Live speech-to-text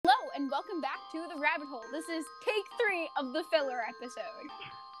welcome back to The Rabbit Hole. This is take 3 of the filler episode.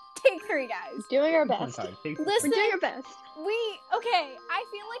 Take 3, guys. Doing our best. Listen, We're doing our best. I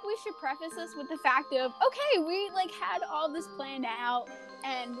feel like we should preface this with the fact of, we, had all this planned out,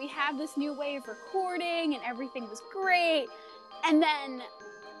 and we have this new way of recording, and everything was great, and then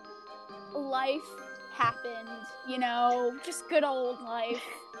life happened, just good old life.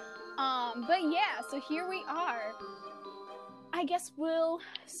 But yeah, so here we are. I guess it's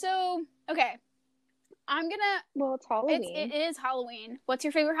Halloween. It is Halloween. What's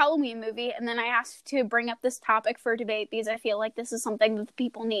your favorite Halloween movie? And then I asked to bring up this topic for debate because I feel like this is something that the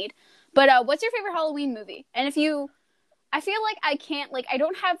people need. But what's your favorite Halloween movie? And I feel like I can't, I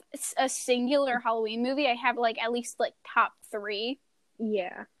don't have a singular Halloween movie. I have, at least, top 3.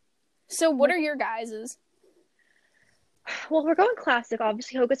 Yeah. So what are your guys's? Well, we're going classic,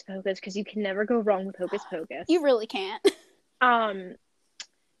 obviously Hocus Pocus, because you can never go wrong with Hocus Pocus. You really can't.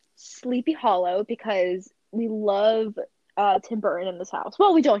 Sleepy Hollow, because we love Tim Burton in this house.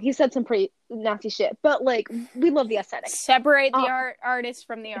 Well, we don't. He said some pretty nasty shit, but we love the aesthetic. Separate the artist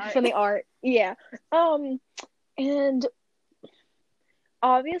from the art. From the art, yeah. And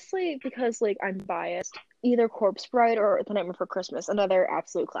obviously, because I'm biased, either Corpse Bride or The Night Before Christmas, another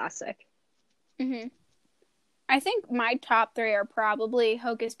absolute classic. Mm-hmm. I think my top 3 are probably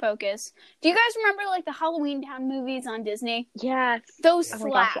Hocus Pocus. Do you guys remember the Halloween Town movies on Disney? Yes. Those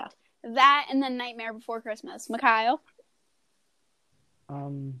slap. Gosh, yeah. That and then Nightmare Before Christmas. Mikhail?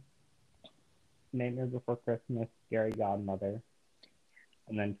 Nightmare Before Christmas, Scary Godmother,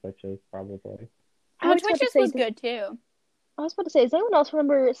 and then Twitches probably. Twitches was good too. I was about to say, does anyone else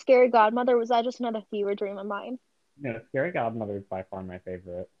remember Scary Godmother? Was that just another fever dream of mine? No, Scary Godmother is by far my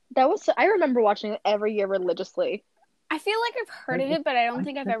favorite. I remember watching it every year religiously. I feel like I've heard of it, but I don't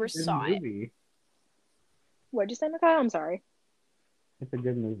think I've ever saw it. What'd you say, Mikhail? I'm sorry. It's a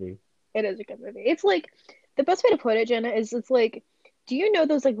good movie. It is a good movie. It's the best way to put it, Jenna, is do you know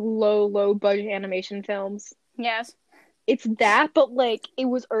those low budget animation films? Yes. It's that, but it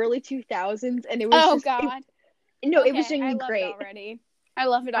was early 2000s, and it was Oh, God. It was genuinely great. I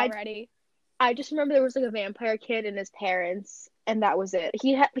love it already. I just remember there was a vampire kid and his parents, and that was it.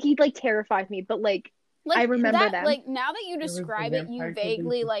 He terrified me, but I remember them. Now that you describe it, you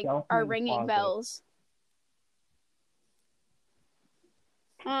vaguely are ringing bells.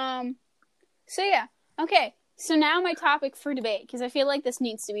 So yeah, okay. So now my topic for debate, because I feel like this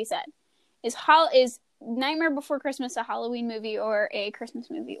needs to be said, is Nightmare Before Christmas a Halloween movie or a Christmas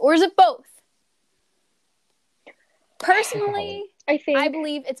movie, or is it both? Personally, I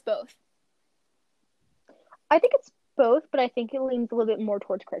believe it's both. I think it's both, but I think it leans a little bit more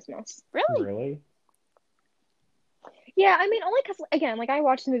towards Christmas. Really? Yeah, I mean, only because, again, I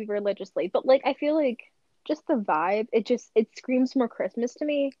watch the movie religiously, but, I feel just the vibe, it screams more Christmas to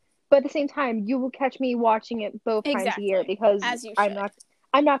me, but at the same time, you will catch me watching it both times a year, because I'm not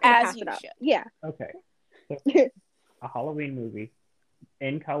going to pass it up. Yeah. Okay. So, a Halloween movie,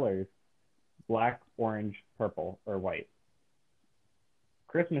 in colors, black, orange, purple, or white.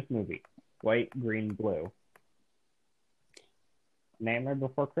 Christmas movie, white, green, blue. Nightmare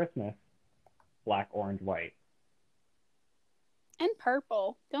Before Christmas, black, orange, white. And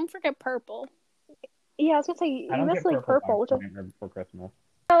purple. Don't forget purple. Yeah, I was going to say, you must like purple. Which Nightmare Before Christmas.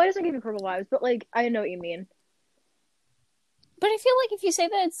 No, it doesn't give me purple vibes, but I know what you mean. But I feel like if you say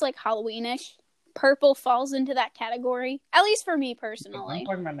that it's Halloween-ish, purple falls into that category. At least for me personally. I'm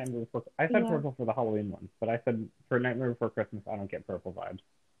talking about Nightmare Before. I said purple for the Halloween one, but I said for Nightmare Before Christmas, I don't get purple vibes.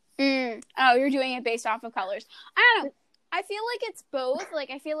 Oh, you're doing it based off of colors. I don't know. I feel like it's both.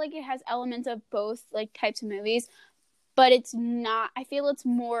 I feel like it has elements of both types of movies, but it's not. I feel it's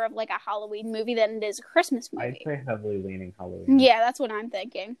more of a Halloween movie than it is a Christmas movie. I'd say heavily leaning Halloween. Yeah, that's what I'm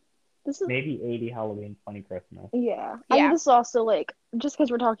thinking. This is maybe 80 Halloween, 20 Christmas. Yeah. I mean, this is also just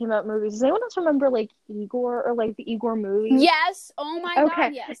because we're talking about movies. Does anyone else remember Igor or the Igor movie? Yes. Oh my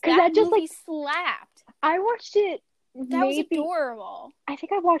God. Yes. That movie slapped. I watched it. That was adorable. I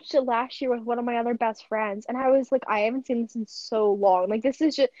think I watched it last year with one of my other best friends, and I was I haven't seen this in so long. This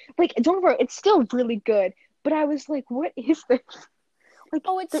is just don't worry, it's still really good. But I was what is this?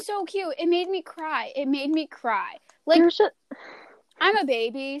 It's so cute. It made me cry. I'm a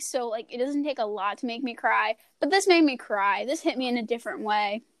baby, so it doesn't take a lot to make me cry. But this made me cry. This hit me in a different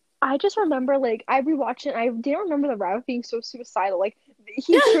way. I just remember I rewatched it. And I didn't remember the rabbit being so suicidal.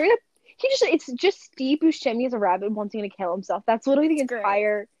 He straight up. It's just Steve Buscemi as a rabbit wanting to kill himself. That's literally the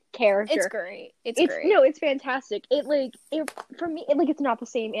entire character. It's great. It's great. No, it's fantastic. For me, it's not the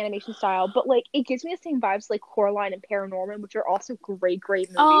same animation style, but it gives me the same vibes Coraline and Paranorman, which are also great movies.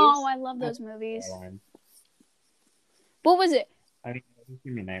 Oh, I love those movies. Coraline. What was it? I mean,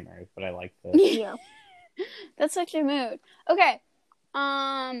 give me nightmares, but I like to. Yeah. That's such a mood. Okay.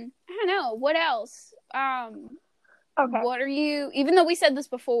 I don't know. What else? Okay. What are you, even though we said this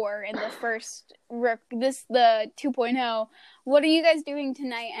before in the first, the 2.0, what are you guys doing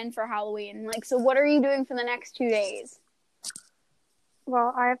tonight and for Halloween? Like, so what are you doing for the next 2 days?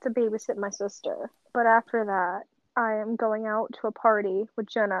 Well, I have to babysit my sister, but after that, I am going out to a party with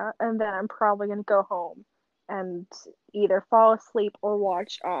Jenna, and then I'm probably going to go home and either fall asleep or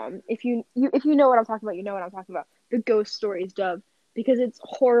watch, if you know what I'm talking about, you know what I'm talking about, the Ghost Stories dub, because it's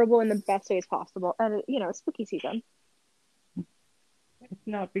horrible in the best ways possible, and, it's spooky season. It's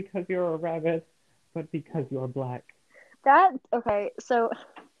not because you're a rabbit, but because you're black. Okay, so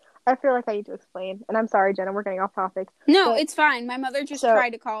I feel like I need to explain, and I'm sorry, Jenna, we're getting off topic. No, it's fine. My mother just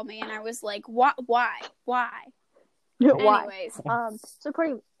tried to call me, and I was like, "What? Why? Anyways, so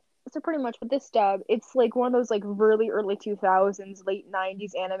pretty much with this dub, it's like one of those like really early 2000s, late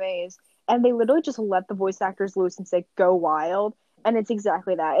 90s animes, and they literally just let the voice actors loose and say go wild, and it's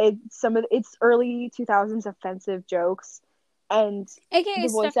exactly that. It's early 2000s offensive jokes, and AKA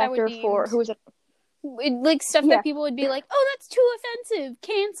the voice actor for who was it? Like stuff that people would be like, "Oh, that's too offensive.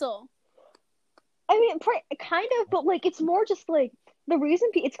 Cancel." I mean, kind of, but like it's more just like the reason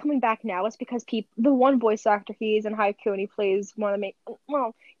it's coming back now is because the one voice actor he's in Haikyuu, and he plays one of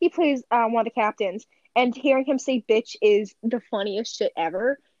the captains, and hearing him say "bitch" is the funniest shit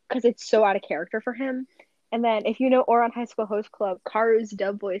ever because it's so out of character for him. And then if you know Ouran High School Host Club, Karu's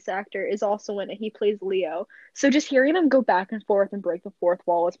dub voice actor is also in it. He plays Leo. So just hearing them go back and forth and break the fourth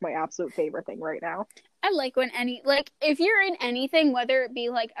wall is my absolute favorite thing right now. I like when if you're in anything, whether it be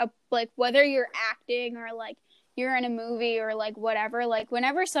whether you're acting or like you're in a movie or like whatever, like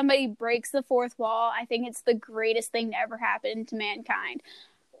whenever somebody breaks the fourth wall, I think it's the greatest thing to ever happen to mankind.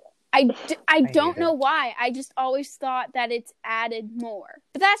 I don't know why. I just always thought that it's added more,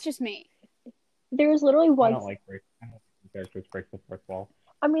 but that's just me. There was literally one. I don't like characters break the fourth wall.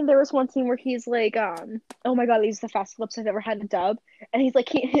 I mean, there was one scene where he's like, oh my god, these are the fastest lips I've ever had in dub, and he's like,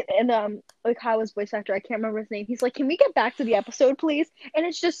 like Kaila's voice actor, I can't remember his name. He's like, can we get back to the episode, please? And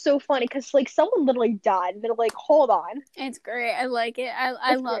it's just so funny because like someone literally died, and they're like, hold on. It's great. I like it.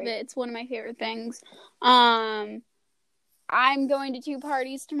 I love it. It's one of my favorite things. I'm going to 2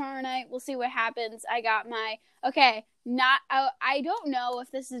 parties tomorrow night. We'll see what happens. I got I don't know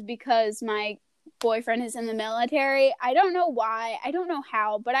if this is because my boyfriend is in the military. I don't know why. I don't know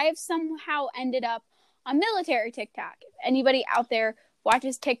how, but I have somehow ended up on military TikTok. If anybody out there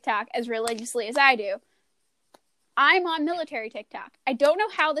watches TikTok as religiously as I do, I'm on military TikTok. I don't know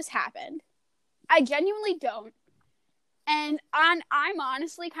how this happened. I genuinely don't. And I'm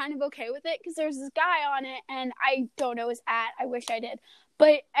honestly kind of okay with it because there's this guy on it, and I don't know his @. I wish I did.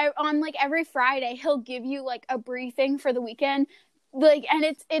 But on like every Friday, he'll give you like a briefing for the weekend. Like, and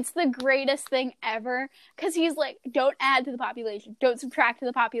it's the greatest thing ever because he's like, don't add to the population, don't subtract to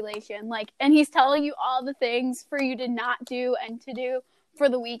the population, like, and he's telling you all the things for you to not do and to do for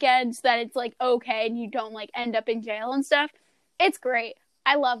the weekend so that it's like okay and you don't like end up in jail and stuff. It's great.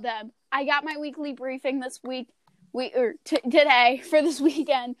 I love them. I got my weekly briefing this week today for this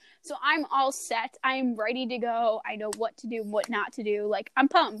weekend, so I'm all set. I'm ready to go. I know what to do and what not to do. Like, I'm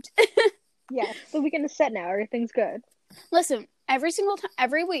pumped. Yeah, the weekend is set now. Everything's good. Listen,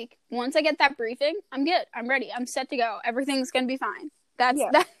 every week, once I get that briefing, I'm good. I'm ready. I'm set to go. Everything's gonna be fine. That's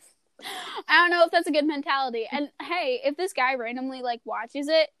I don't know if that's a good mentality. And hey, if this guy randomly like watches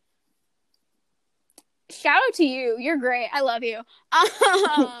it, shout out to you. You're great. I love you.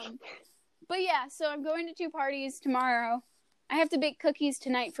 But yeah, so I'm going to 2 parties tomorrow. I have to bake cookies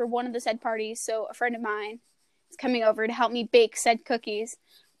tonight for one of the said parties, so a friend of mine is coming over to help me bake said cookies.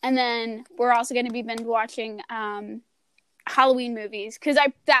 And then we're also going to be binge watching Halloween movies because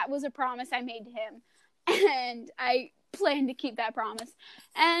that was a promise I made to him, and I plan to keep that promise.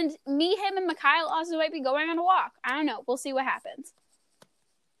 And me, him, and Mikhail also might be going on a walk. I don't know. We'll see what happens.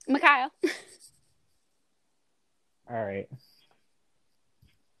 Mikhail. All right.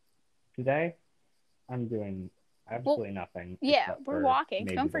 Today, I'm doing absolutely nothing. Yeah, we're walking.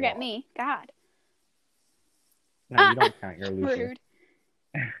 Don't forget me. God. No, you don't count. You're a loser.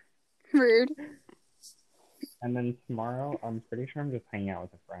 Rude. And then tomorrow, I'm pretty sure I'm just hanging out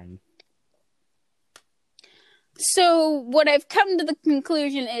with a friend. So what I've come to the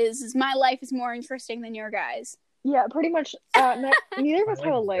conclusion is my life is more interesting than your guys'. Yeah, pretty much. Neither of us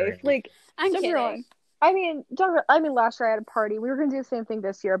have a life. Like, I'm kidding. I mean, last year I had a party. We were gonna do the same thing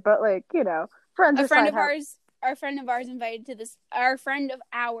this year, but like, friends. Our friend of ours invited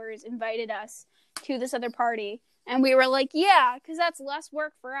us to this other party, and we were like, yeah, because that's less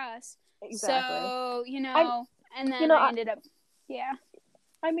work for us. Exactly. So and then I ended up, yeah.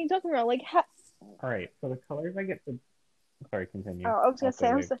 I mean, don't get me wrong. Like, all right. So the colors I get. Sorry, continue. Oh, I was gonna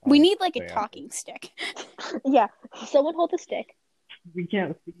say. We need like a talking stick. Yeah, someone hold the stick. We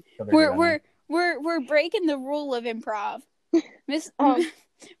can't see each other. We're breaking the rule of improv.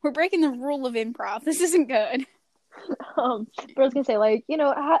 We're breaking the rule of improv. This isn't good. But I was gonna say, like, you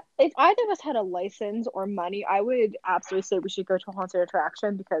know, if either of us had a license or money, I would absolutely say we should go to a haunted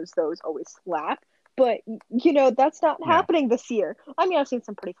attraction because those always slap. But you know, that's not happening this year. I mean, I've seen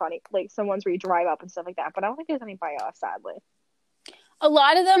some pretty funny, like some ones where you drive up and stuff like that, but I don't think there's any by us, sadly. A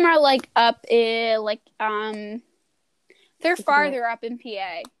lot of them are like up in they're farther up in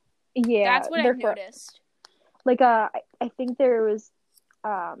PA. Yeah, that's what I've noticed. Like I think there was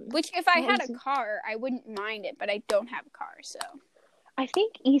which if I had a car, I wouldn't mind it, but I don't have a car, so. I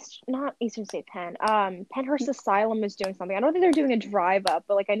think not Eastern State Penn. Pennhurst Asylum is doing something. I don't think they're doing a drive up,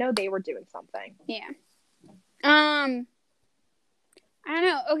 but like I know they were doing something. Yeah. I don't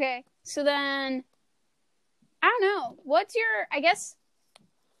know. Okay, so then I don't know. What's your? I guess.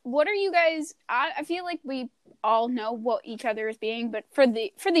 What are you guys? I feel like we all know what each other is being, but for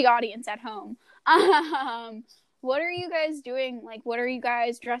the audience at home, what are you guys doing? Like, what are you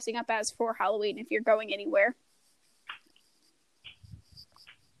guys dressing up as for Halloween if you're going anywhere?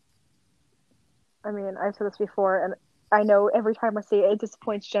 I mean, I've said this before, and I know every time I say it, it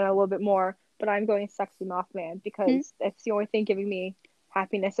disappoints Jenna a little bit more, but I'm going Sexy Mothman because it's the only thing giving me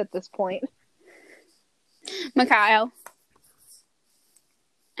happiness at this point. Mikhail.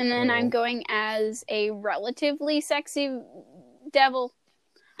 And then I'm going as a relatively sexy devil.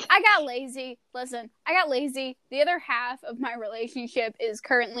 I got lazy. Listen, I got lazy. The other half of my relationship is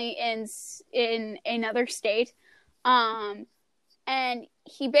currently in another state. And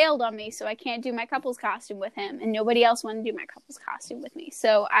he bailed on me, so I can't do my couple's costume with him, and nobody else wanted to do my couple's costume with me,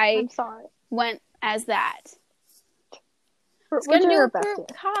 so I went as that. I was going to do a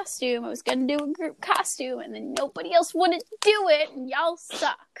group costume. I was going to do a group costume, and then nobody else wanted to do it, and y'all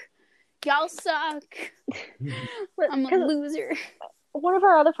suck. Y'all suck. I'm a loser. One of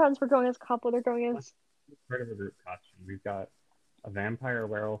our other friends were going as a couple. They're going as... Part of a group costume. We've got a vampire, a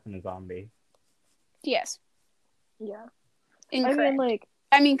werewolf, and a zombie. Yes. Yeah. Incorrect.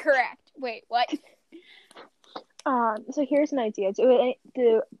 Correct. Wait, what? So here's an idea.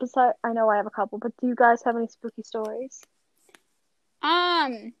 Besides, I know I have a couple, but do you guys have any spooky stories?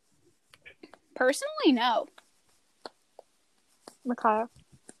 Personally, no. Mikhail?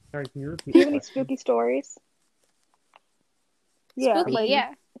 Sorry, can you repeat? Do you have any spooky stories? Spooky,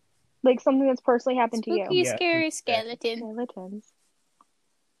 yeah. Like something that's personally happened to you. Spooky, scary skeletons. Skeletons.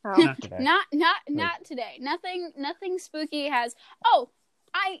 Oh. Not today. Nothing spooky has. Oh,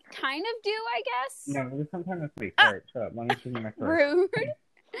 I kind of do, I guess. No, sometime this week. Alright, shut up. Let me show you my story. Rude.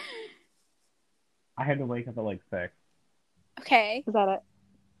 I had to wake up at like 6. Okay. Is that it?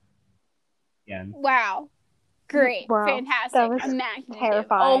 Yeah. Wow. Great. Wow. Fantastic. That was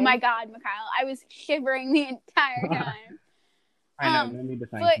terrifying. Oh my god, Mikhail. I was shivering the entire time. I know, no need to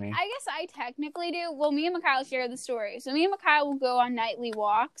thank me. I guess I technically do. Well, me and Mikhail share the story. So me and Mikhail will go on nightly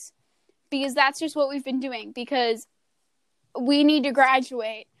walks because that's just what we've been doing because we need to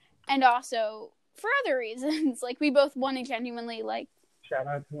graduate and also for other reasons. Like, we both want to genuinely, like... Shout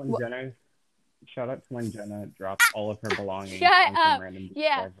out to when Jenna dropped all of her belongings. Shut up.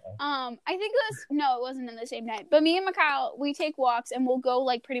 Yeah. I think it wasn't in the same night. But me and Mikhail, we take walks and we'll go,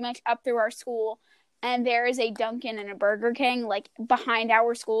 like, pretty much up through our school. And there is a Dunkin' and a Burger King, like, behind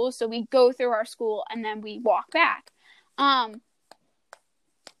our school. So we go through our school and then we walk back.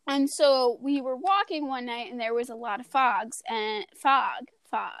 And so we were walking one night and there was a lot of fog.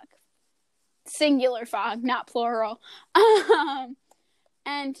 Singular fog, not plural.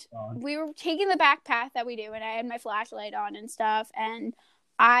 And we were taking the back path that we do, and I had my flashlight on and stuff, and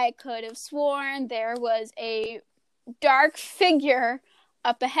I could have sworn there was a dark figure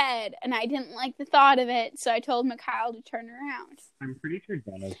up ahead, and I didn't like the thought of it, so I told Mikhail to turn around. I'm pretty sure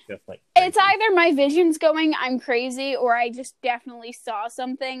Jenna's just like crazy. It's either my vision's going, I'm crazy, or I just definitely saw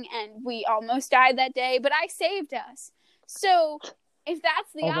something, and we almost died that day, but I saved us. So, if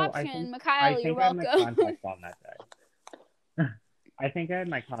that's the option, Mikhail, you're welcome. I had my contacts on that day. I think I had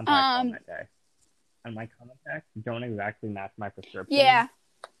my contacts on that day. And my contacts don't exactly match my prescription. Yeah.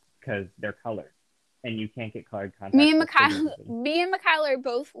 Because they're colored. And you can't get colored contacts. Me and Mikhail are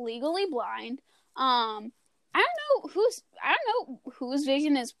both legally blind. I don't know whose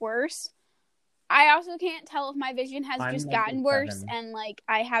vision is worse. I also can't tell if my vision has just gotten worse and, like,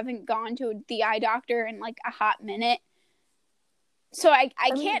 I haven't gone to the eye doctor in, like, a hot minute. So I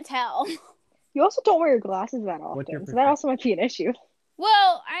can't tell. You also don't wear your glasses that often, so that also might be an issue.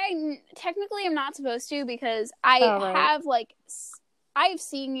 Well, I technically am not supposed to because I have, like, I've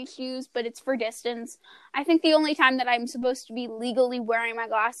seen issues, but it's for distance. I think the only time that I'm supposed to be legally wearing my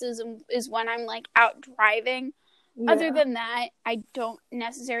glasses is when I'm, like, out driving. Yeah. Other than that, I don't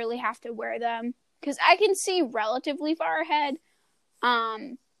necessarily have to wear them because I can see relatively far ahead.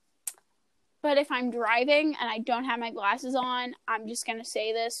 But if I'm driving and I don't have my glasses on, I'm just gonna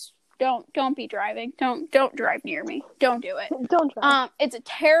say this: don't be driving. Don't drive near me. Don't do it. Don't drive. It's a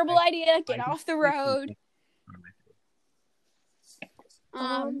terrible idea. Get off the road.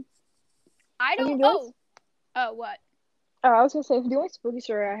 I don't. What? Oh, I was gonna say the only spooky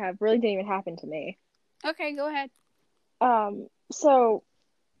story I have really didn't even happen to me. Okay, go ahead. So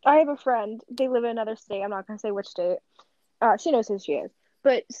I have a friend. They live in another state. I'm not gonna say which state. She knows who she is.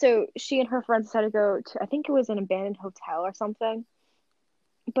 But so she and her friends decided to go to, I think it was an abandoned hotel or something.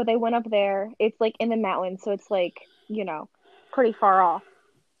 But they went up there. It's like in the mountains, so it's like, pretty far off.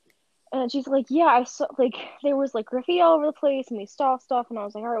 And she's like, yeah, I saw, like, there was like graffiti all over the place and they saw stuff. And I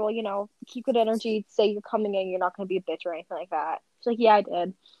was like, all right, well, keep good energy. Say you're coming in. You're not going to be a bitch or anything like that. She's like, yeah, I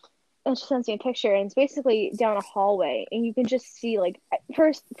did. And she sends me a picture, and it's basically down a hallway, and you can just see, like,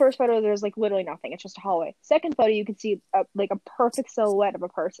 first photo, there's, like, literally nothing. It's just a hallway. Second photo, you can see, a perfect silhouette of a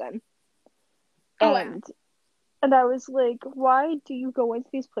person. And I was like, why do you go into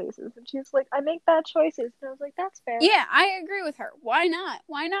these places? And she's like, I make bad choices. And I was like, that's fair. Yeah, I agree with her. Why not?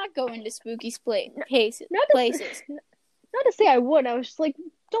 Why not go into spooky places? Not to say I would. I was just like,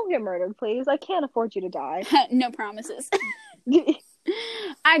 don't get murdered, please. I can't afford you to die. No promises.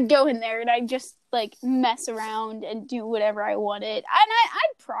 I'd go in there and I'd just, like, mess around and do whatever I wanted. And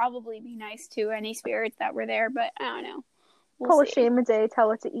I'd probably be nice to any spirits that were there, but I don't know. Pull a shame a day,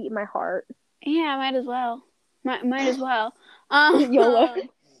 tell it to eat my heart. Yeah, might as well. Might as well. YOLO.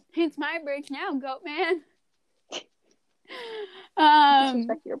 It's my bridge now, goat man.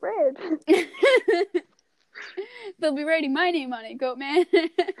 Disrespect your bridge. They'll be writing my name on it, goat man.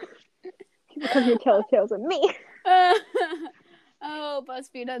 Because you tell tales of me. Oh,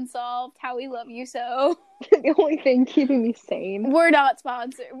 BuzzFeed Unsolved, how we love you so. The only thing keeping me sane. We're not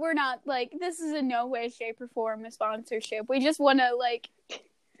sponsored. We're not, like, this is in no way, shape, or form a sponsorship. We just want to, like,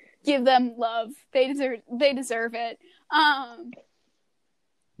 give them love. They deserve it.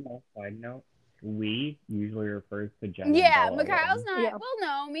 Small side note, we usually refers to Jen. Yeah, Mikhail's not. Yeah. Well,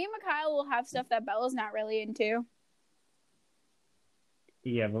 no, me and Mikhail will have stuff that Bella's not really into.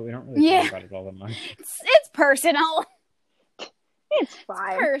 Yeah, but we don't really talk about it all that much. It's personal. It's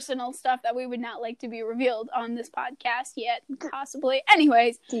fine. It's personal stuff that we would not like to be revealed on this podcast yet, possibly.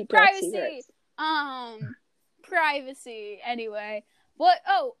 Anyways, privacy. Privacy. Anyway, what?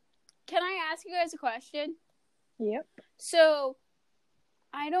 Oh, can I ask you guys a question? Yep. So,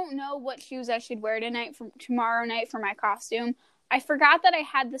 I don't know what shoes I should wear tomorrow night for my costume. I forgot that I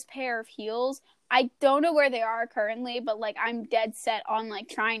had this pair of heels. I don't know where they are currently, but, like, I'm dead set on, like,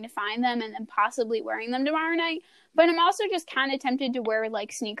 trying to find them and then possibly wearing them tomorrow night. But I'm also just kind of tempted to wear,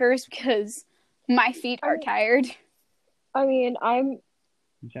 like, sneakers because my feet are tired. I mean, I'm...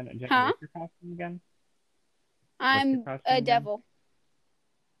 Jenna, what's your costume again? I'm a devil.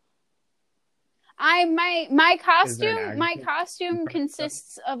 My costume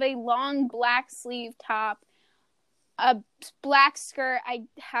consists of a long black sleeve top, a black skirt. I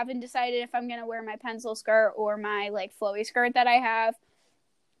haven't decided if I'm gonna wear my pencil skirt or my, like, flowy skirt that I have.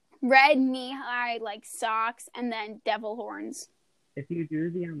 Red knee-high, like, socks, and then devil horns. If you do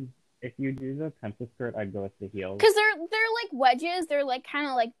the pencil skirt, I'd go with the heels. Because they're like wedges. They're, like, kind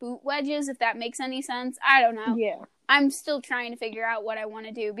of like boot wedges, if that makes any sense. I don't know. Yeah. I'm still trying to figure out what I want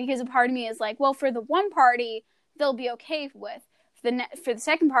to do, because a part of me is like, well, for the one party, they'll be okay with. For the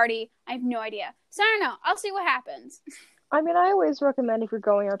second party, I have no idea. So I don't know. I'll see what happens. I mean, I always recommend if you're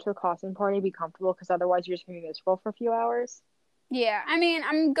going out to a costume party, be comfortable, because otherwise you're just going to be miserable for a few hours. Yeah, I mean,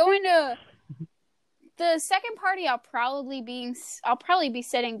 I'm going to the second party. I'll probably be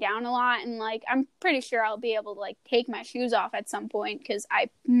sitting down a lot, and, like, I'm pretty sure I'll be able to, like, take my shoes off at some point because I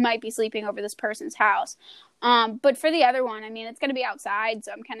might be sleeping over this person's house. But for the other one, I mean, it's going to be outside,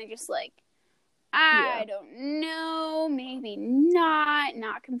 so I'm kind of just like, I don't know, maybe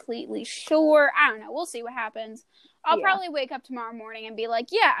not completely sure. I don't know. We'll see what happens. I'll probably wake up tomorrow morning and be like,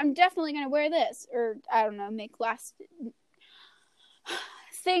 yeah, I'm definitely going to wear this. Or, I don't know, make last...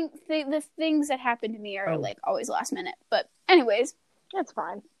 The things that happen to me are, like, always last minute. But anyways. That's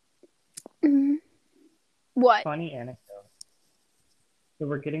fine. Mm-hmm. What? Funny anecdote. So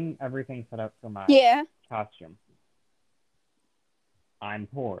we're getting everything set up for my costume. I'm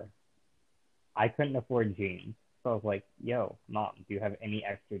poor. I couldn't afford jeans. So I was like, yo, Mom, do you have any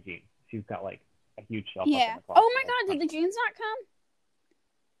extra jeans? She's got, like, a huge shelf up in the closet. Oh my god, did the jeans not come?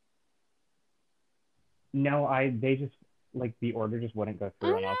 No, like the order just wouldn't go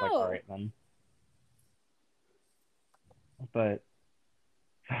through, and I was like, all right then. But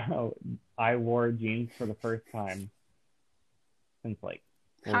so I wore jeans for the first time since like.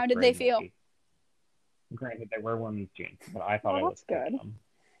 How did they feel? Maybe. Granted, they were women's jeans, but I thought it was good.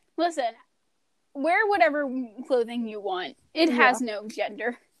 Listen, wear whatever clothing you want. It has no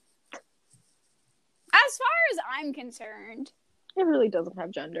gender. As far as I'm concerned, it really doesn't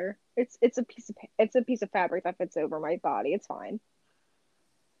have gender. It's a piece of fabric that fits over my body. It's fine.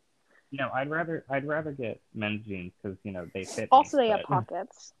 No, I'd rather get men's jeans because they fit. Also, they have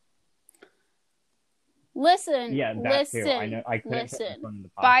pockets. Listen, yeah, listen, too. I know, I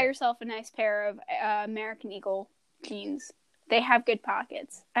listen. Buy yourself a nice pair of American Eagle jeans. They have good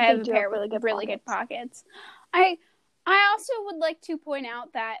pockets. I have a pair with really good pockets. I also would like to point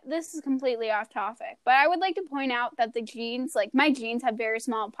out that this is completely off topic, but I would like to point out that the jeans, like my jeans, have very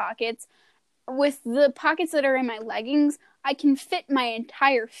small pockets. With the pockets that are in my leggings, I can fit my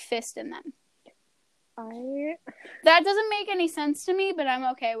entire fist in them. That doesn't make any sense to me, but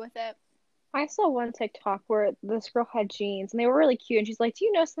I'm okay with it. I saw one TikTok where this girl had jeans and they were really cute, and she's like, do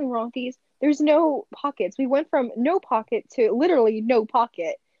you know something wrong with these? There's no pockets. We went from no pocket to literally no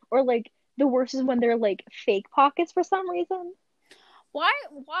pocket. Or like the worst is when they're like fake pockets for some reason. Why?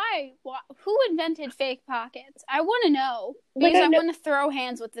 Who invented fake pockets? I want to know. Because I want to throw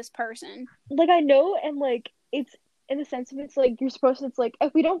hands with this person. Like I know, and like it's in the sense of it's like you're supposed to, it's like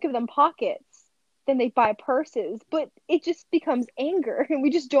if we don't give them pockets, then they buy purses, but it just becomes anger, and we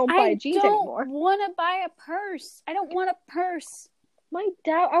just don't buy jeans anymore. I don't want to buy a purse. I don't want a purse. I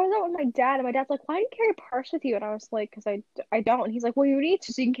was out with my dad, and my dad's like, why do you carry a purse with you? And I was like, because I don't. And he's like, well, you need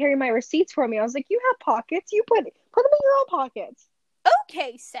to, so you can carry my receipts for me. I was like, you have pockets. You put them in your own pockets.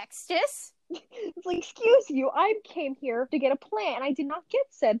 Okay, Sextus. It's like, excuse you, I came here to get a plant, and I did not get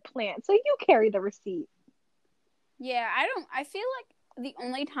said plant, so you carry the receipt. Yeah, I feel like the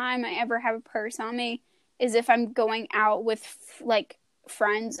only time I ever have a purse on me is if I'm going out with like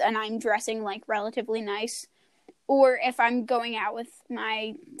friends and I'm dressing like relatively nice, or if I'm going out with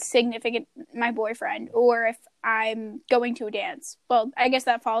my boyfriend, or if I'm going to a dance. Well, I guess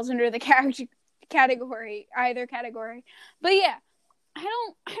that falls under the either category. But yeah, I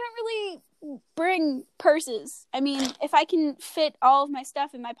don't really bring purses. I mean, if I can fit all of my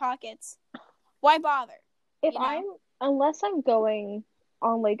stuff in my pockets, why bother? Unless I'm going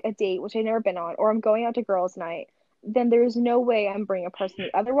on like a date, which I've never been on, or I'm going out to girls' night, then there's no way I'm bringing a purse with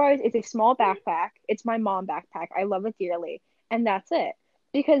me. Otherwise, it's a small backpack. It's my mom backpack. I love it dearly. And that's it.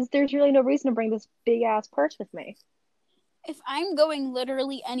 Because there's really no reason to bring this big ass purse with me. If I'm going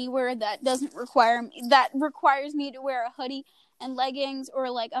literally anywhere that requires me to wear a hoodie and leggings, or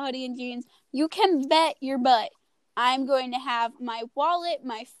like a hoodie and jeans, you can bet your butt I'm going to have my wallet,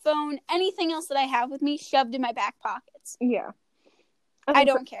 my phone, anything else that I have with me shoved in my back pockets. Yeah. I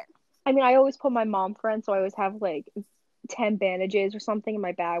don't care. I mean, I always put my mom friend, so I always have like 10 bandages or something in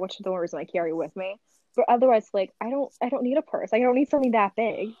my bag, which is the only reason I carry with me. But otherwise, like, I don't need a purse. Like, I don't need something that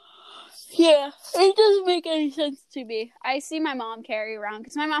big. Yeah, it doesn't make any sense to me. I see my mom carry around,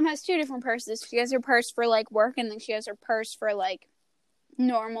 because my mom has two different purses. She has her purse for like work, and then she has her purse for like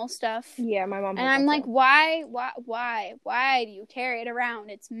normal stuff. Yeah, my mom. And I'm like, why do you carry it around?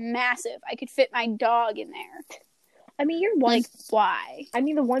 It's massive. I could fit my dog in there. I mean, you're one. Like, why? I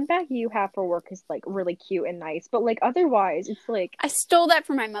mean, the one bag you have for work is like really cute and nice, but like otherwise, it's like I stole that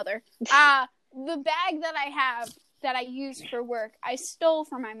from my mother. The bag that I have that I use for work, I stole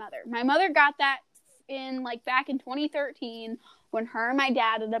from my mother. My mother got that back in 2013 when her and my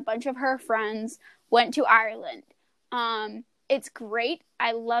dad and a bunch of her friends went to Ireland. It's great.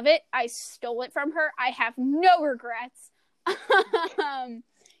 I love it. I stole it from her. I have no regrets.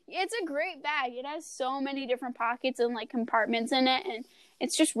 It's a great bag. It has so many different pockets and like compartments in it, and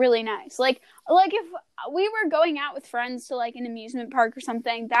it's just really nice. Like if we were going out with friends to like an amusement park or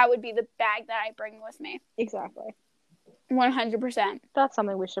something, that would be the bag that I bring with me. Exactly. 100%. That's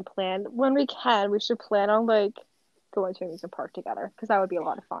something we should plan. When we can, we should plan on like going to an amusement park together, because that would be a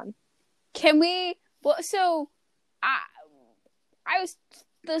lot of fun. Can we? Well, so I was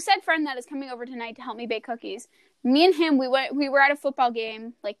the said friend that is coming over tonight to help me bake cookies. Me and him, we were at a football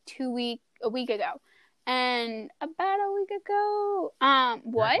game like a week ago. And about a week ago,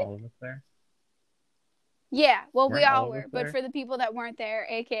 what? All of us there? Yeah, well, we all were, but for the people that weren't there,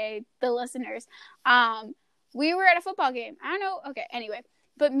 aka the listeners, we were at a football game. I don't know. Okay, anyway,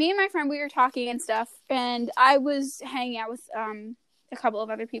 but me and my friend, we were talking and stuff, and I was hanging out with a couple of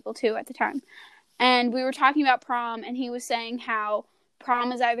other people too at the time, and we were talking about prom, and he was saying how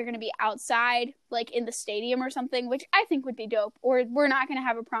prom is either going to be outside, like in the stadium or something, which I think would be dope, or we're not going to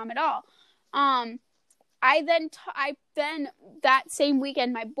have a prom at all. I then that same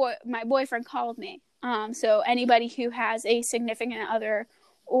weekend my boyfriend called me. So anybody who has a significant other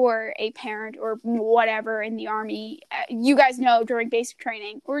or a parent or whatever in the Army, you guys know during basic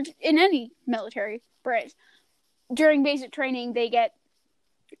training or in any military branch, during basic training they get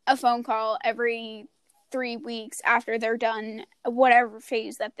a phone call every 3 weeks after they're done whatever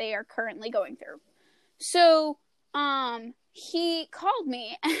phase that they are currently going through. So he called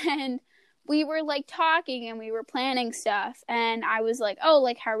me and we were like talking and we were planning stuff, and I was like, oh,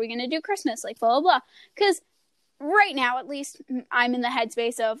 like, how are we gonna do Christmas, like blah blah blah, because right now at least I'm in the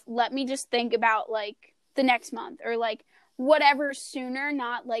headspace of let me just think about like the next month or like whatever sooner,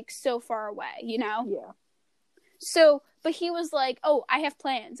 not like so far away, you know? Yeah. So, but he was like, oh, I have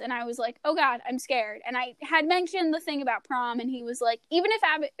plans. And I was like, oh God, I'm scared. And I had mentioned the thing about prom, and he was like, even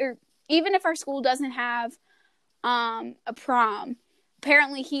if our school doesn't have a prom,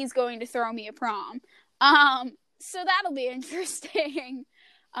 apparently he's going to throw me a prom. So that'll be interesting.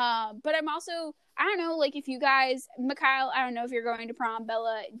 But I'm also, I don't know, like if you guys, Mikhail, I don't know if you're going to prom.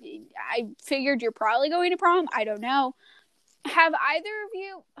 Bella, I figured you're probably going to prom. I don't know. Have either of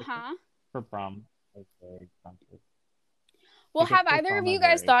you, For prom, it's very expensive. Well, have either of you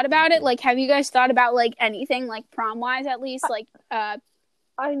guys thought about it? Like, have you guys thought about like anything like prom-wise at least? Like, I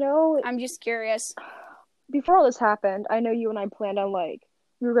know. I'm just curious. Before all this happened, I know you and I planned on like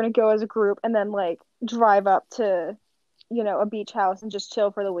we were gonna go as a group and then like drive up to, you know, a beach house and just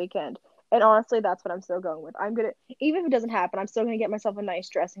chill for the weekend. And honestly, that's what I'm still going with. I'm gonna, even if it doesn't happen, I'm still gonna get myself a nice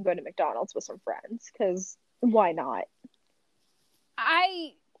dress and go to McDonald's with some friends. Because why not?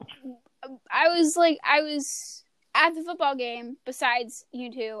 I was at the football game. Besides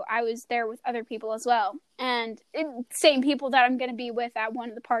you two, I was there with other people as well, and same people that I'm gonna be with at one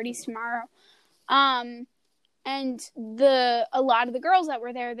of the parties tomorrow. And a lot of the girls that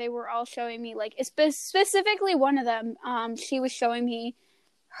were there, they were all showing me like specifically one of them. She was showing me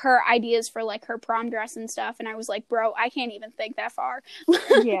her ideas for like her prom dress and stuff, and I was like, bro, I can't even think that far.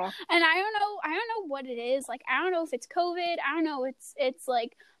 Yeah. And I don't know what it is. Like, I don't know if it's COVID. I don't know. It's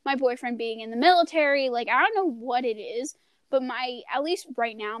like my boyfriend being in the military. Like, I don't know what it is, but at least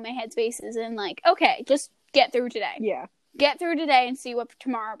right now, my headspace is in like, okay, just get through today. Yeah. Get through today and see what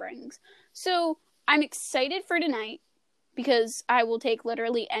tomorrow brings. So I'm excited for tonight because I will take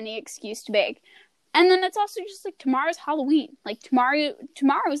literally any excuse to bake. And then it's also just like tomorrow's Halloween. Like tomorrow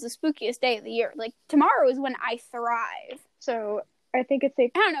is the spookiest day of the year. Like tomorrow is when I thrive. So I think it's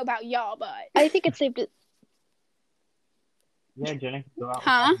safe. I don't know about y'all, but I think it's safe to. Yeah, Jenny, go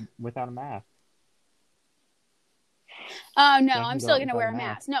out without a mask. Oh no, I'm still gonna wear a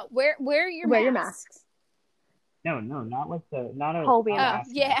mask. No, wear your masks. No, not like not a Halloween mask.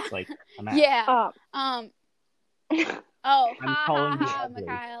 Yeah, like a mask. Yeah. Oh,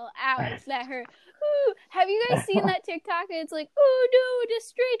 Mikhail. Ouch, that hurt. Ooh, have you guys seen that TikTok? It's like, oh no, the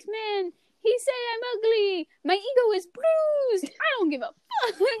straight man. He say I'm ugly. My ego is bruised. I don't give a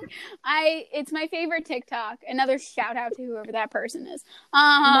fuck. It's my favorite TikTok. Another shout out to whoever that person is.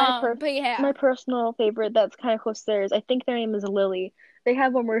 But yeah, my personal favorite that's kind of close to theirs. I think their name is Lily. They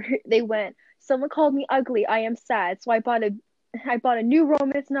have one where they went, someone called me ugly. I am sad. So I bought a new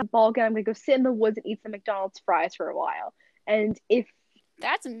romance and a ball gown. I'm gonna go sit in the woods and eat some McDonald's fries for a while. And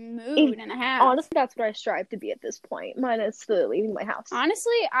that's a mood and a half. Honestly, that's what I strive to be at this point. Minus the leaving my house.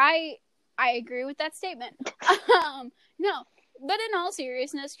 Honestly, I agree with that statement. No, but in all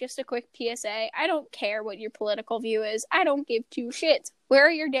seriousness, just a quick PSA. I don't care what your political view is. I don't give two shits. Wear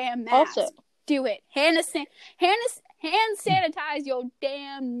your damn mask. Also, do it. Hand sanitize your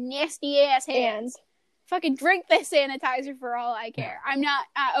damn nasty ass hands. Fucking drink the sanitizer for all I care. I'm not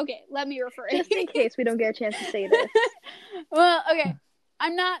okay. Let me rephrase. Just in case we don't get a chance to say this. Well, okay.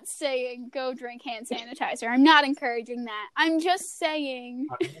 I'm not saying go drink hand sanitizer. I'm not encouraging that. I'm just saying.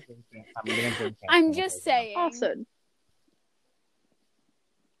 I'm just saying. Also,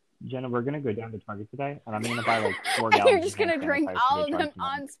 Jenna, we're gonna go down to Target today, and I'm gonna buy like 4 gallons. You're just gonna drink all of them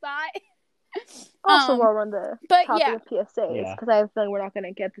on spot. Also, while we're on the topic of PSAs, because I have a feeling we're not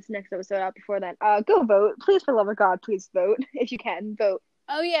gonna get this next episode out before then. Go vote, please, for the love of God, please vote if you can vote.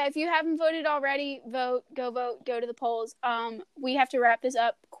 Oh yeah, if you haven't voted already, vote, go to the polls. We have to wrap this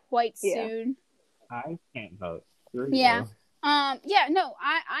up quite soon. I can't vote. Yeah. No,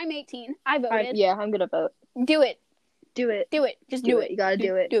 I'm 18. I voted. I'm gonna vote. Do it. Just do it. You gotta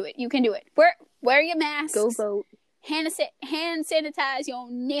do it. Do it. You can do it. Wear your masks. Go vote. Hand sanitize your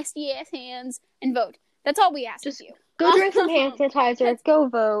nasty ass hands and vote. That's all we ask of you. Go drink some hand sanitizer. Go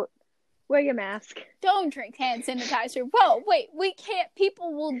vote. Wear your mask. Don't drink hand sanitizer. Whoa, wait, we can't.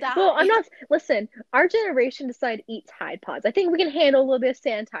 People will die. Well, I'm not. Listen, our generation decided to eat Tide Pods. I think we can handle a little bit of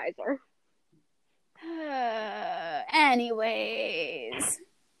sanitizer. Anyways.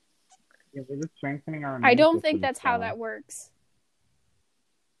 Yeah, we're just strengthening our I don't think that's how that works.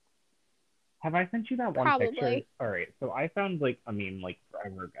 Have I sent you that one picture? Alright, so I found like a meme like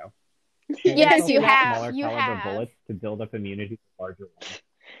forever ago. Yes, you have. You have bullets to build up immunity for larger ones.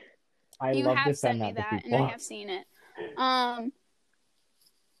 I love to send that to people. And I have seen it.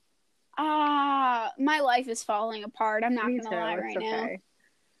 My life is falling apart. I'm not gonna lie right now.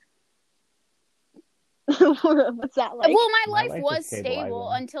 What's that like? Well, my life was stable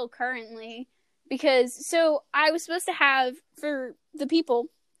until currently, because so I was supposed to have, for the people,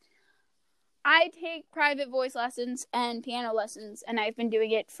 I take private voice lessons and piano lessons, and I've been doing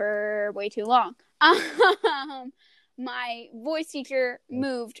it for way too long. My voice teacher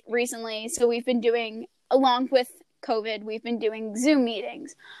moved recently, so we've been doing, along with COVID, we've been doing Zoom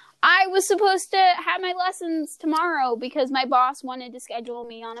meetings. I was supposed to have my lessons tomorrow because my boss wanted to schedule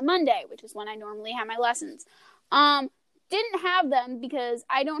me on a Monday, which is when I normally have my lessons. Didn't have them because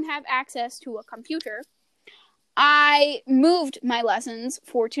I don't have access to a computer. I moved my lessons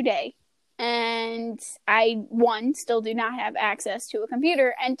for today, and I, one, still do not have access to a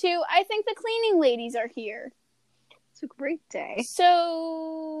computer, and two, I think the cleaning ladies are here. It's a great day. So,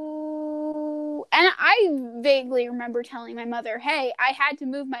 and I vaguely remember telling my mother, hey, I had to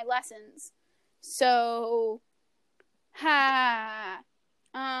move my lessons. So,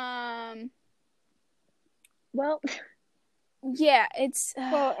 well, yeah, it's...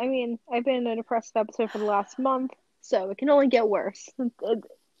 Well, I mean, I've been in a depressive episode for the last month, so it can only get worse.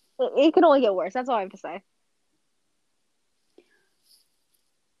 It can only get worse. That's all I have to say.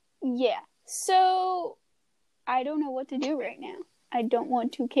 Yeah. So, I don't know what to do right now. I don't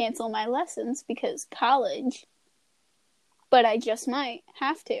want to cancel my lessons because college, but I just might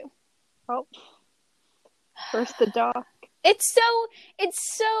have to. Oh. First the dog. It's so,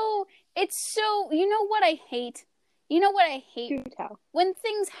 you know what I hate? When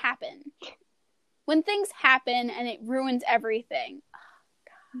things happen. When things happen and it ruins everything. Oh,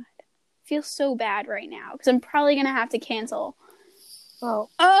 God. I feel so bad right now because I'm probably going to have to cancel. Oh.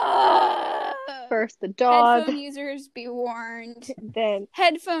 First the dog. Headphone users be warned. Then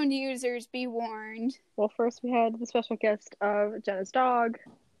headphone users be warned. Well, first we had the special guest of Jenna's dog.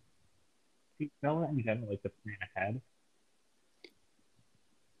 Bella and Jenna like to plan ahead.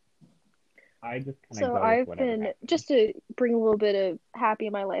 I just kind of go I've with been happens. Just to bring a little bit of happy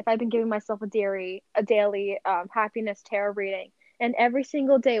in my life. I've been giving myself a daily happiness tarot reading, and every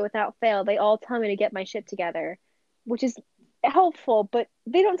single day without fail, they all tell me to get my shit together, which is helpful, but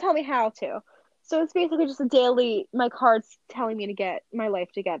they don't tell me how to. So it's basically just a daily, my cards telling me to get my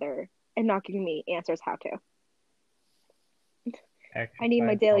life together and not giving me answers how to. I need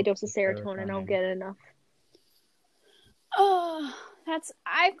my daily dose of serotonin. I don't get enough. Oh, what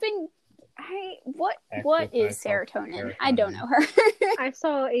is serotonin? I don't know her. I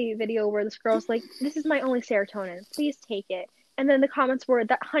saw a video where this girl's like, this is my only serotonin. Please take it. And then the comments were,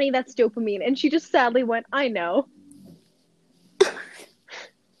 honey, that's dopamine. And she just sadly went, I know.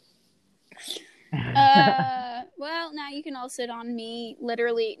 Well, now you can all sit on me,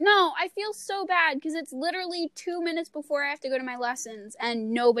 literally. No, I feel so bad because it's literally 2 minutes before I have to go to my lessons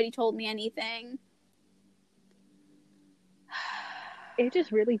and nobody told me anything. It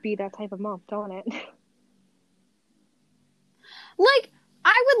just really be that type of month, don't it? Like,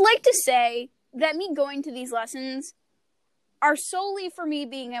 I would like to say that me going to these lessons are solely for me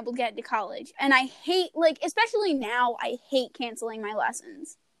being able to get to college. And I hate, like, especially now, I hate canceling my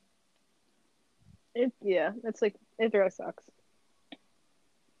lessons. It's like, it really sucks.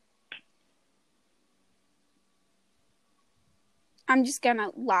 I'm just gonna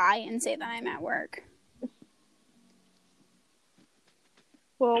lie and say that I'm at work.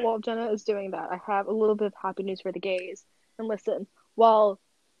 Well, while Jenna is doing that, I have a little bit of happy news for the gays. And listen,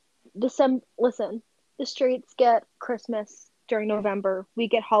 the straights get Christmas during November, we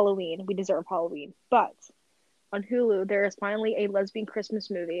get Halloween. We deserve Halloween. But on Hulu, there is finally a lesbian Christmas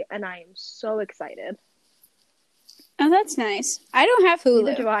movie, and I am so excited. Oh, that's nice. I don't have Hulu.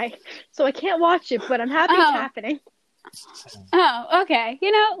 Neither do I. So I can't watch it, but I'm happy it's happening. Oh, okay.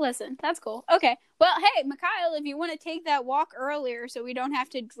 Listen, that's cool. Okay. Well, hey, Mikhail, if you want to take that walk earlier so we don't have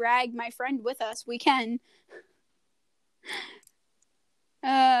to drag my friend with us, we can.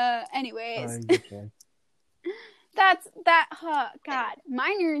 Anyways. God.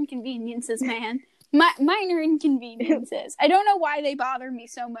 Minor inconveniences, man. Minor inconveniences. I don't know why they bother me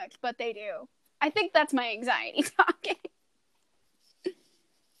so much, but they do. I think that's my anxiety talking.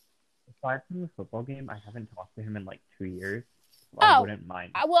 Aside from the football game, I haven't talked to him in like 2 years. So I wouldn't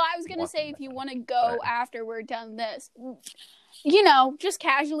mind. Well, I was going to say if you want to go after we're done this, just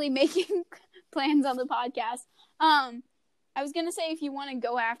casually making plans on the podcast. I was gonna say if you want to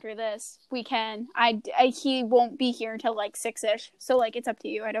go after this, we can. He won't be here until like 6ish, so like it's up to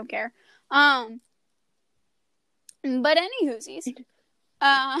you. I don't care. But anywhoosies.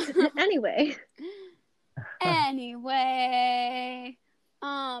 Anyway.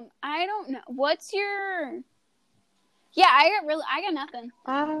 I don't know. What's your? Yeah, I got nothing.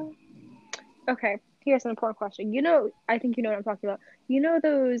 Okay. Here's an important question. I think you know what I'm talking about. You know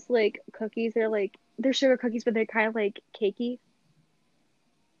those like cookies? They're sugar cookies, but they're kind of like cakey.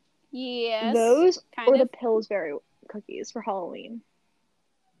 Yes. Those or the Pillsbury cookies for Halloween.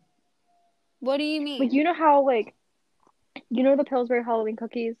 What do you mean? Like, you know how the Pillsbury Halloween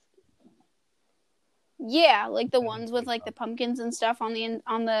cookies? Yeah, like the ones with like the pumpkins and stuff on the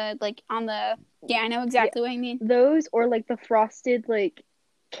yeah, I know exactly what you mean. Those or like the frosted like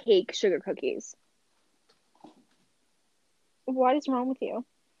cake sugar cookies. What is wrong with you?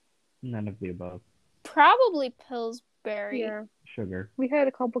 None of the above. Probably Pillsbury. Yeah. Sugar. We had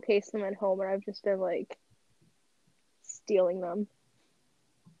a couple cases of them at home and I've just been like stealing them.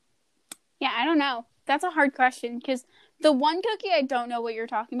 Yeah, I don't know. That's a hard question because the one cookie I don't know what you're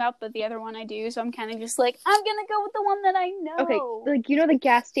talking about, but the other one I do. So I'm kind of just like, I'm gonna go with the one that I know. Okay, like the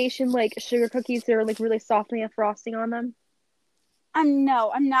gas station like sugar cookies that are like really soft and they have frosting on them.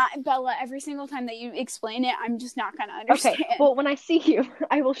 No, I'm not, Bella. Every single time that you explain it, I'm just not gonna understand. Okay, well when I see you,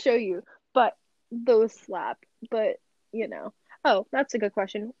 I will show you. But those slap. But Oh, that's a good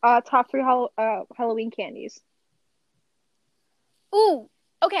question. Top 3 Halloween candies. Ooh,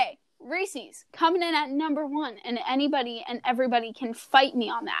 okay. Reese's coming in at number 1, and anybody and everybody can fight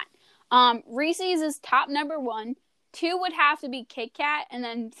me on that. Reese's is top number 1. 2 would have to be Kit Kat, and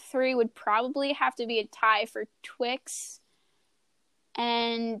then 3 would probably have to be a tie for Twix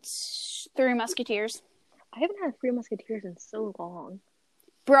and 3 Musketeers. I haven't had 3 Musketeers in so long.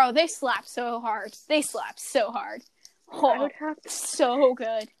 Bro, they slap so hard. Oh, I would have to, so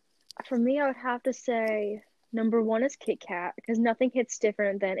good. For me, I would have to say number 1 is Kit Kat because nothing hits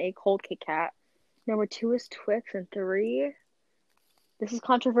different than a cold Kit Kat. Number 2 is Twix, and 3. This is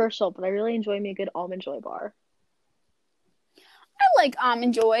controversial, but I really enjoy me a good Almond Joy bar. I like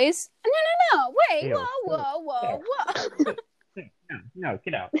Almond Joys. No. Wait. Ew. Whoa. No,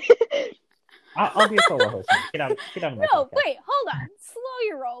 get out. I'll be a solo host. Get out of my No, podcast. wait, hold on. Slow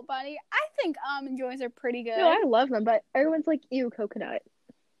your roll, buddy. I think Almond Joys are pretty good. No, I love them, but everyone's like, ew, coconut.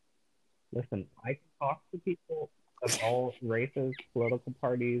 Listen, I can talk to people of all races, political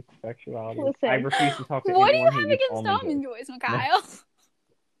parties, sexuality. Listen. I refuse to talk to what anyone do you have against Almond Joys, Mikhail?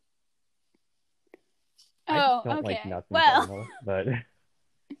 I don't like nuts in general, but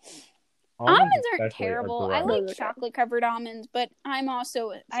almonds aren't terrible. I like chocolate covered almonds, but I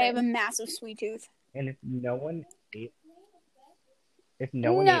have a massive sweet tooth. And if no one ate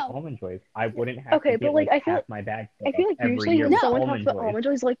Almond Joys, I wouldn't have to get I feel half my bag. I feel like usually when someone talks about Almond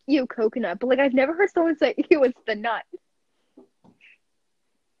Joys, like, ew, coconut. But like I've never heard someone say, ew, it's the nut.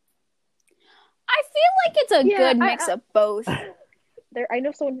 I feel like it's a good mix of both. I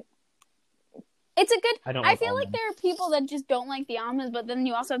know someone. It's a good. I feel like there are people that just don't like the almonds, but then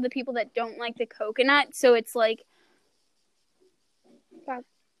you also have the people that don't like the coconut. So it's like.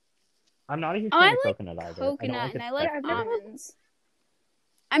 I'm not a huge fan of coconut either. Coconut, and I like almonds.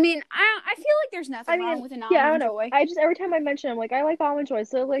 I mean, I feel like there's nothing wrong with an almond joy. I don't know. Joy. I just every time I mention it, I'm like, I like Almond Joy.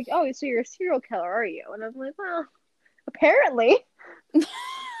 So like, oh, so you're a serial killer, are you? And I'm like, well, apparently.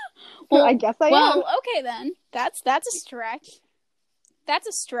 Well, I guess I am. Well, okay then. That's a stretch. That's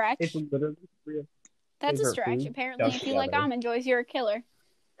a stretch. It's literally 3 of That's a stretch. Apparently, if you like Almond Joys, you're a killer.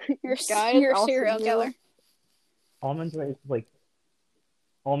 You're a serial killer. Almond Joy is 3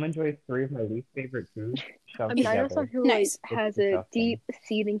 of my least favorite foods. I mean, I know someone who has a deep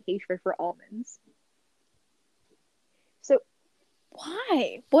seething hatred for almonds. So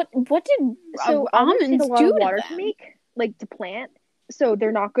why? What did almonds need a lot of water to to make, like to plant? So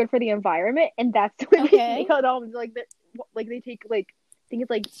they're not good for the environment, and that's the way they make almonds. Like they take I think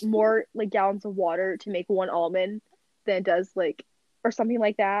it's like more like gallons of water to make 1 almond than it does or something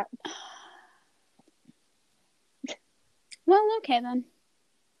like that. Well, okay then.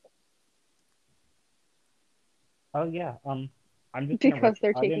 Oh yeah, I'm just because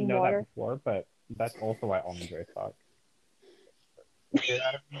they're taking I didn't know water that before, but that's also why Almond Joys suck.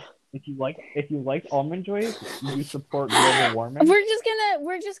 If you like Almond Joys, you support global warming.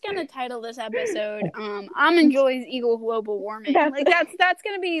 We're just gonna title this episode Almond Joys equal global warming. That's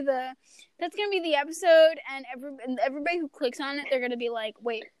gonna be the episode, and everybody who clicks on it, they're gonna be like,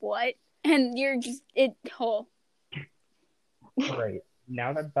 wait, what? And you're just Right.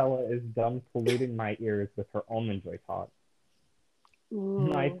 Now that Bella is done polluting my ears with her Almond Joy talk,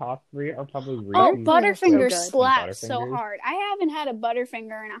 My top 3 are probably Reese's. Oh, Butterfinger slaps so hard. I haven't had a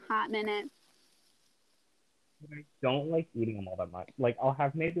Butterfinger in a hot minute. I don't like eating them all that much. Like, I'll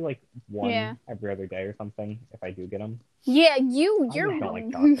have maybe like one every other day or something if I do get them. Yeah, you're. I don't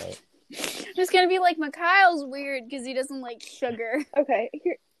like chocolate. It's gonna be like Mikhail's weird because he doesn't like sugar. Okay.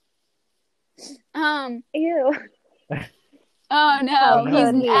 Here. Ew. Oh no,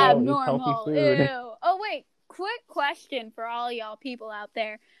 he's abnormal. Ew. Oh wait, quick question for all y'all people out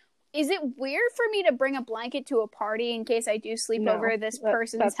there. Is it weird for me to bring a blanket to a party in case I do sleep over this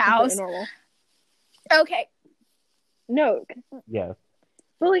person's house? Normal. Okay. No. Yes.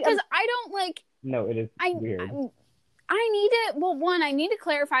 Because I don't like. No, it is weird. I need to. Well, one, I need to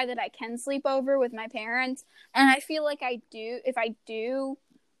clarify that I can sleep over with my parents, and I feel like I do. If I do,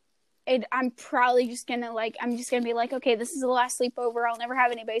 I'm probably just gonna I'm just gonna be like, okay, this is the last sleepover. I'll never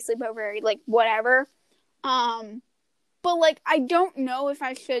have anybody sleep over. Like whatever. But like I don't know if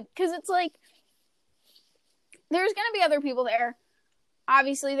I should, because it's like there's gonna be other people there.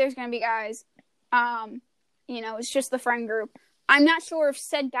 Obviously, there's gonna be guys. It's just the friend group. I'm not sure if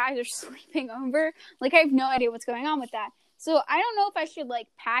said guys are sleeping over. Like, I have no idea what's going on with that. So, I don't know if I should,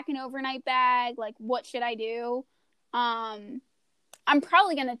 pack an overnight bag. Like, what should I do? I'm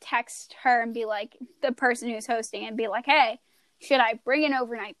probably going to text her and be like, the person who's hosting, and be like, hey, should I bring an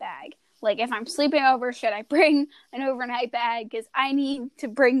overnight bag? Like, if I'm sleeping over, should I bring an overnight bag? Because I need to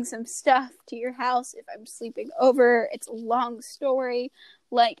bring some stuff to your house if I'm sleeping over. It's a long story.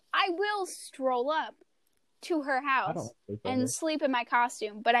 Like, I will stroll up to her house and sleep in my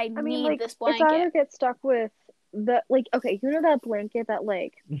costume, but I need this blanket. If I ever get stuck with okay, you know that blanket that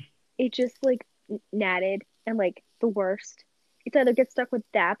it just natted and the worst. It's either get stuck with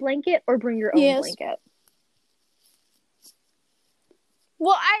that blanket or bring your own blanket.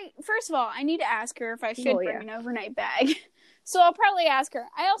 Well, first of all, I need to ask her if I should bring an overnight bag. So I'll probably ask her.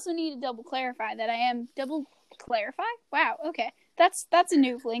 I also need to double clarify that I am clarify? Wow, okay. That's a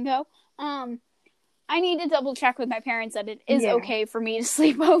new lingo. I need to double check with my parents that it is okay for me to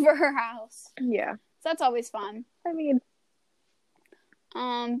sleep over her house. Yeah. So that's always fun. I mean,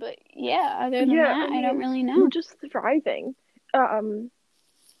 but yeah, other than that, I don't really know. We're just thriving.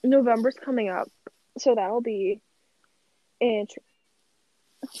 November's coming up, so that'll be interesting.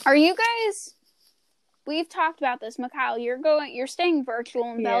 Are you guys? We've talked about this, Mikhail. You're staying virtual,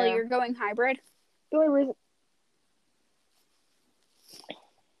 and Bella, you're going hybrid. The only reason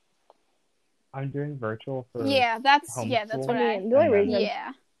I'm doing virtual for that's what the only reason.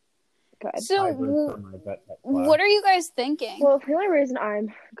 So, what are you guys thinking? Well, the only reason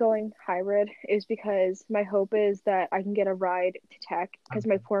I'm going hybrid is because my hope is that I can get a ride to tech, because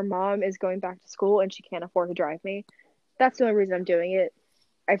my poor mom is going back to school and she can't afford to drive me. That's the only reason I'm doing it.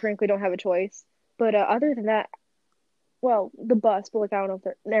 I frankly don't have a choice. But other than that, well, the bus, but I don't know if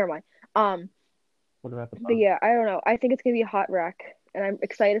they're... Never mind. What about the bus? But yeah, I don't know. I think it's going to be a hot wreck, and I'm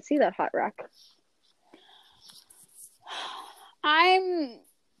excited to see that hot wreck.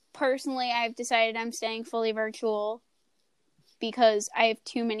 I've decided I'm staying fully virtual because I have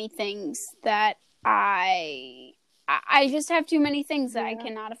too many things that I just have too many things that I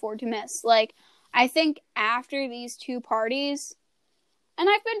cannot afford to miss. Like, I think after these 2 parties, and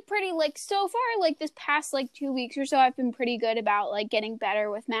I've been pretty, so far, this past, 2 weeks or so, I've been pretty good about, getting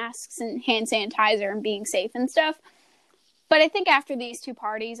better with masks and hand sanitizer and being safe and stuff. But I think after these 2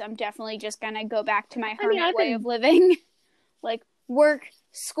 parties, I'm definitely just gonna go back to my hermit way of living. Work,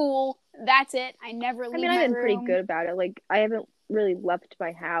 school, that's it. I never leave my room. I've been pretty good about it. I haven't really left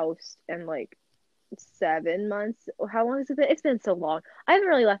my house in, 7 months. How long has it been? It's been so long. I haven't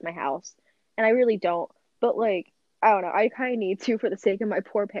really left my house, and I really don't. But, I don't know. I kind of need to for the sake of my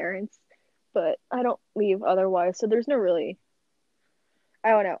poor parents, but I don't leave otherwise. So there's no really...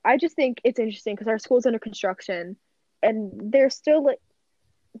 I don't know. I just think it's interesting because our school's under construction, and they're still,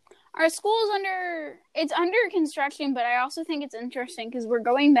 Our school's under construction, but I also think it's interesting because we're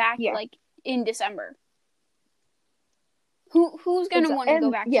going back in December. Who's gonna want to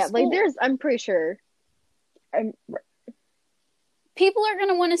go back to school? I'm pretty sure. People are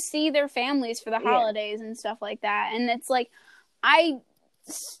gonna want to see their families for the holidays and stuff like that, and it's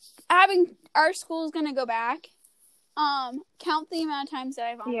our school's gonna go back. Count the amount of times that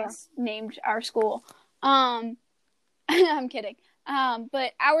I've almost named our school. I'm kidding.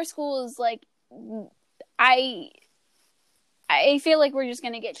 But our school is I feel like we're just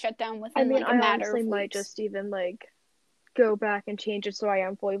gonna get shut down within a matter of weeks. I honestly might just even go back and change it so I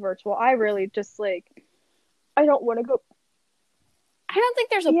am fully virtual. I really just I don't want to go. I don't think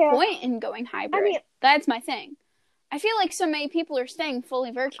there's a point in going hybrid. That's my thing. I feel like so many people are staying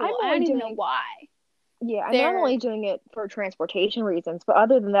fully virtual. I don't even know why. Yeah, I mean, I'm only doing it for transportation reasons, but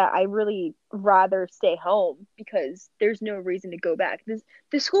other than that, I really rather stay home because there's no reason to go back.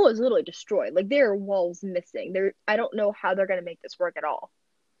 The school is literally destroyed. Like, there are walls missing. I don't know how they're going to make this work at all.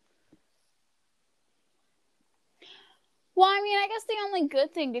 Well, I mean, I guess the only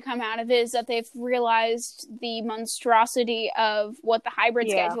good thing to come out of it is that they've realized the monstrosity of what the hybrid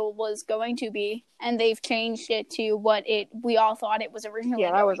schedule was going to be, and they've changed it to what we all thought it was originally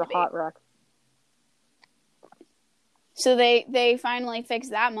going to be. Yeah, that was a hot wreck. So they finally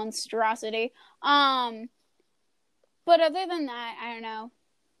fixed that monstrosity. But other than that, I don't know.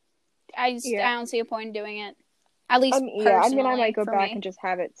 I don't see a point in doing it. At least personally, I might go back and just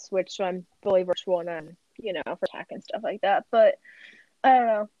have it switched so I'm fully virtual and then, for tech and stuff like that. But I don't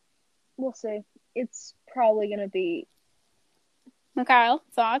know. We'll see. It's probably going to be... Mikhail,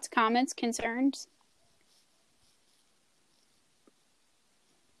 thoughts, comments, concerns?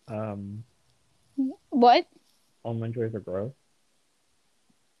 What? Almond joys are gross.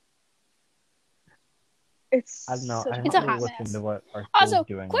 It's I don't know. I it's a hot mess. To what our also,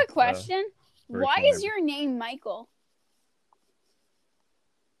 doing quick question: why is your name Michael?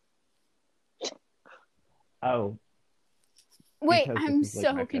 Oh. Wait, I'm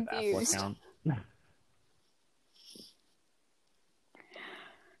so confused.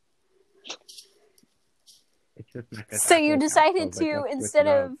 It's just my fifth so you decided to instead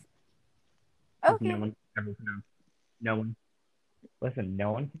of. Okay. No one ever pronounced. No one. Listen,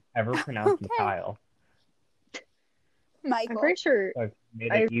 no one ever pronounced Mikhail. Michael. I'm pretty sure. So I've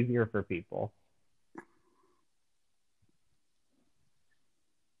made it easier for people.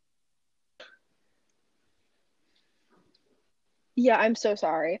 Yeah, I'm so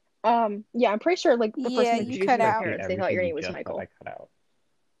sorry. Yeah, I'm pretty sure, like, the person that you cut out. Parents, they thought your name was Michael. I cut out.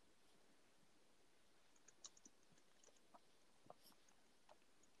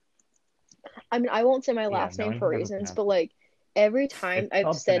 I mean, I won't say my last name for reasons, but, like, every time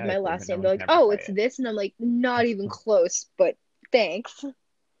I've said my last name, they're like, oh, it's this, and I'm like, not even close, but thanks.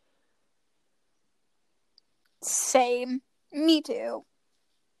 Same. Me too.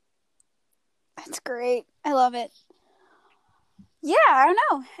 That's great. I love it. Yeah, I don't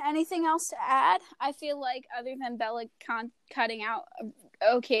know. Anything else to add? I feel like other than Bella cutting out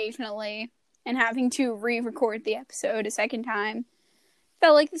occasionally and having to re-record the episode a second time,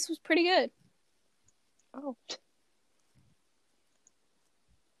 felt like this was pretty good. Oh.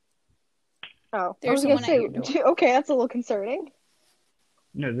 There's someone at your door. Okay, that's a little concerning.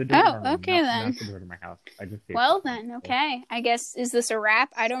 No, the door. Okay then. Not the door to my house. I just okay. I guess, is this a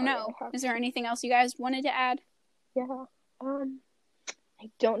wrap? I don't know. Is there anything else you guys wanted to add? Yeah. I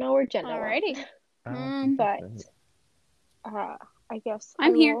don't know where Jenna Alrighty. But I guess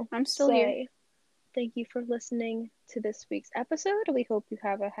I'm here. I'm still here. Thank you for listening to this week's episode. We hope you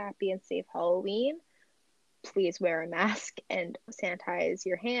have a happy and safe Halloween. Please wear a mask and sanitize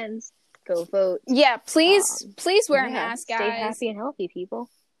your hands. Go vote. Yeah, please wear a mask, guys. Stay happy and healthy, people.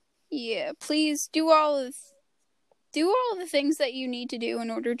 Yeah, please do all of the things that you need to do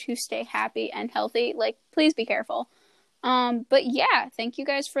in order to stay happy and healthy. Like, please be careful. But yeah, thank you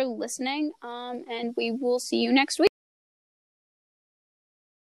guys for listening. And we will see you next week.